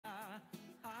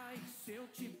eu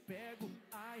te pego,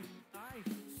 ai, ai,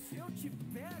 se eu te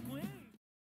pego, hein?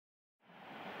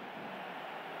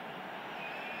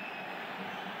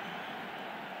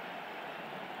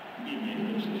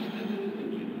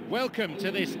 Welcome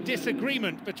to this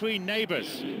disagreement between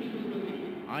neighbours.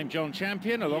 I'm John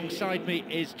Champion, alongside me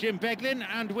is Jim Beglin,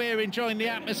 and we're enjoying the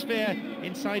atmosphere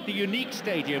inside the unique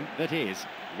stadium that is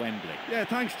Wembley. Yeah,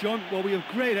 thanks, John. Well, we have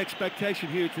great expectation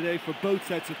here today for both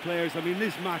sets of players. I mean,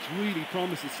 this match really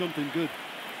promises something good.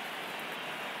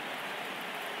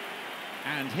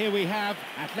 And here we have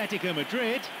Atletico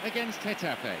Madrid against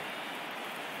Getafe.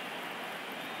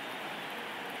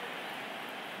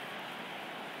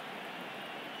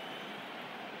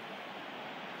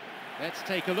 Let's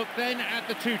take a look then at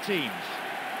the two teams.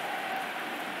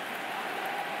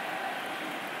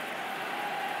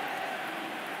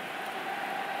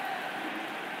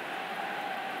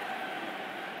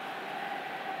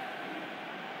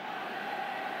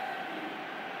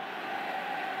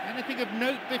 Anything of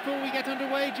note before we get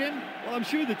underway, Jim? Well, I'm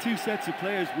sure the two sets of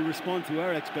players will respond to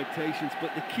our expectations,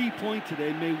 but the key point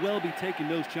today may well be taking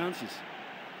those chances.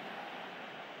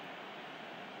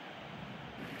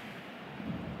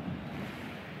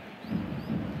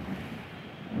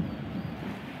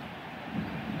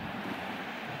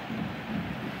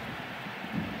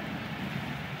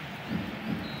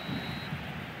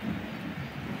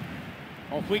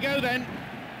 Off we go then.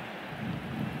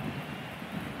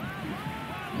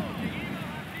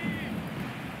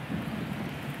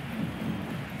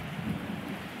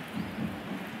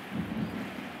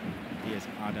 Here's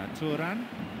Arda Turan.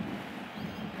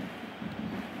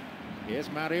 Here's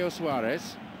Mario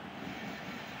Suarez.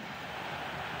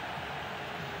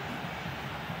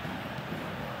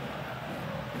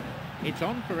 It's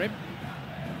on for him.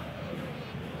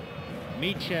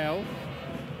 Michel.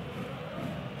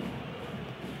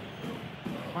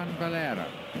 Juan Valera.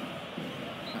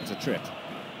 That's a trip.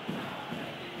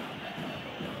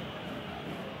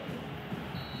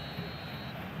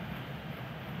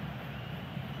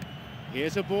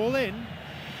 Here's a ball in.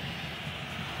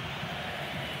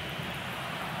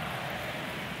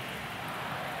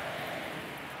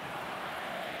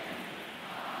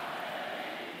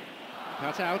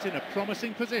 Cut out in a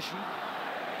promising position.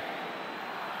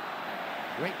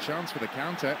 Great chance for the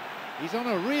counter. He's on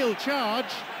a real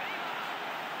charge.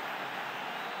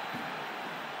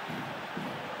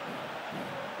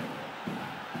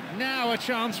 Now a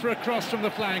chance for a cross from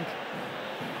the flank.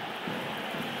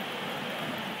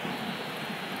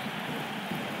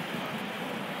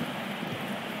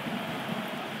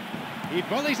 He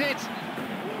volleys it.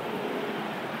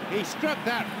 He struck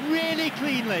that really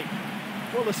cleanly.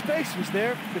 Well, the space was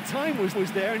there, the time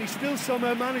was there, and he still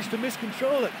somehow managed to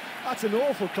miscontrol it. That's an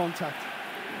awful contact.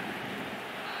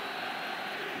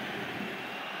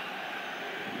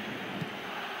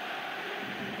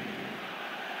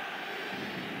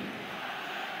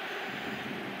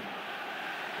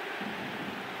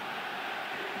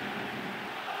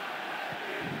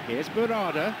 Here's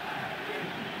Burada.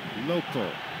 Loco.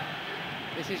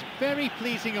 This is very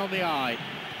pleasing on the eye.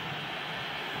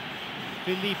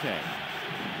 Felipe.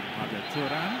 Arda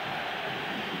Turan.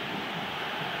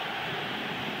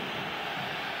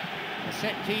 A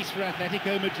set piece for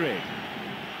Atletico Madrid.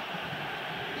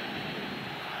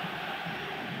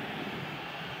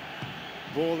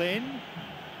 Ball in.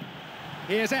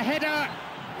 Here's a header.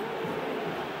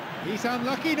 He's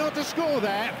unlucky not to score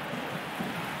there.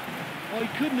 Oh, he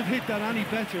couldn't have hit that any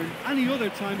better. Any other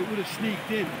time it would have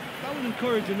sneaked in. That would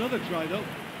encourage another try, though.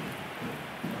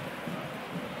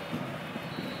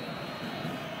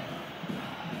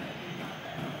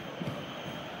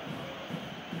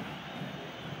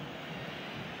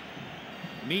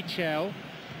 Michel.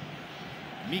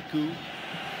 Miku.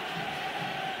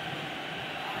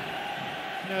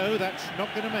 No, that's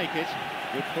not going to make it.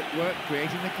 Good footwork,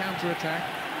 creating the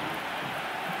counter-attack.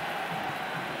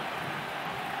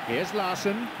 Here's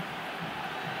Larson.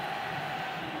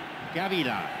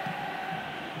 Gavila.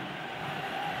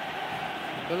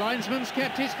 The linesman's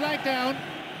kept his flag down.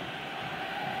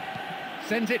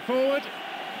 Sends it forward.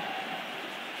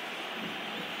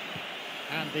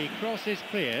 And the cross is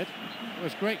cleared. It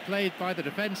was great play by the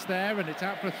defence there, and it's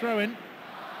out for a throw-in.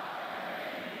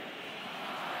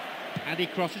 And he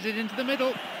crosses it into the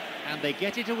middle, and they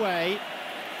get it away.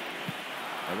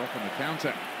 They're off on the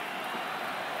counter.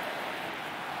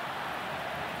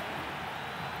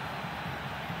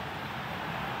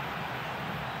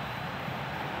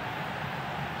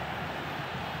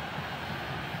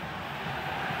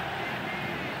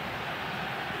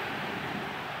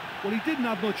 Well, he didn't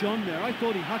have much on there. I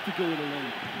thought he had to go it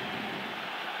alone.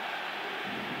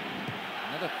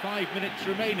 Another 5 minutes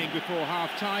remaining before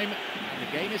half-time, and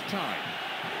the game is tied.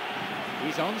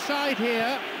 He's onside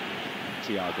here.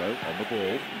 Thiago on the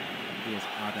ball. Here's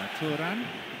Arda Turan.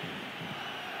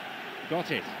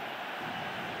 Got it.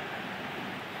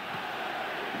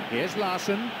 Here's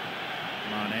Larson.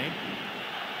 Mane.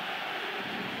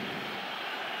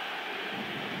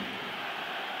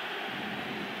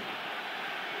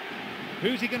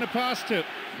 Who's he going to pass to?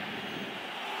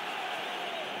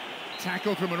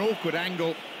 Tackle from an awkward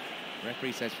angle.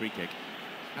 Referee says free kick.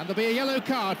 And there'll be a yellow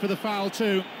card for the foul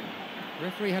too.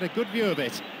 Referee had a good view of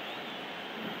it.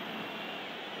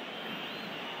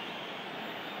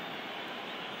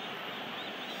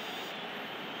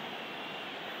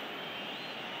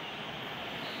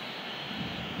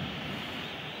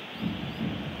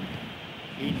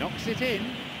 He knocks it in.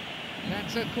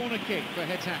 That's a corner kick for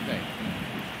Getafe.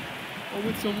 Well,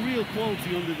 with some real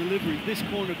quality on the delivery, this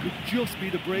corner could just be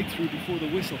the breakthrough before the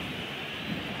whistle.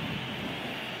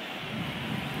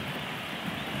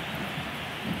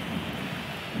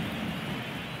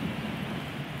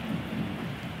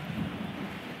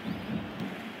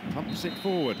 Pumps it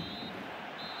forward.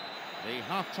 The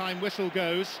half-time whistle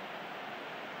goes.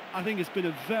 I think it's been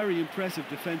a very impressive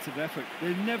defensive effort.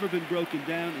 They've never been broken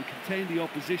down and contained the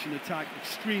opposition attack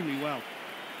extremely well.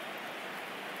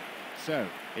 So,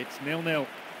 it's 0-0.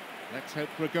 Let's hope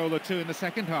for a goal or two in the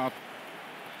second half.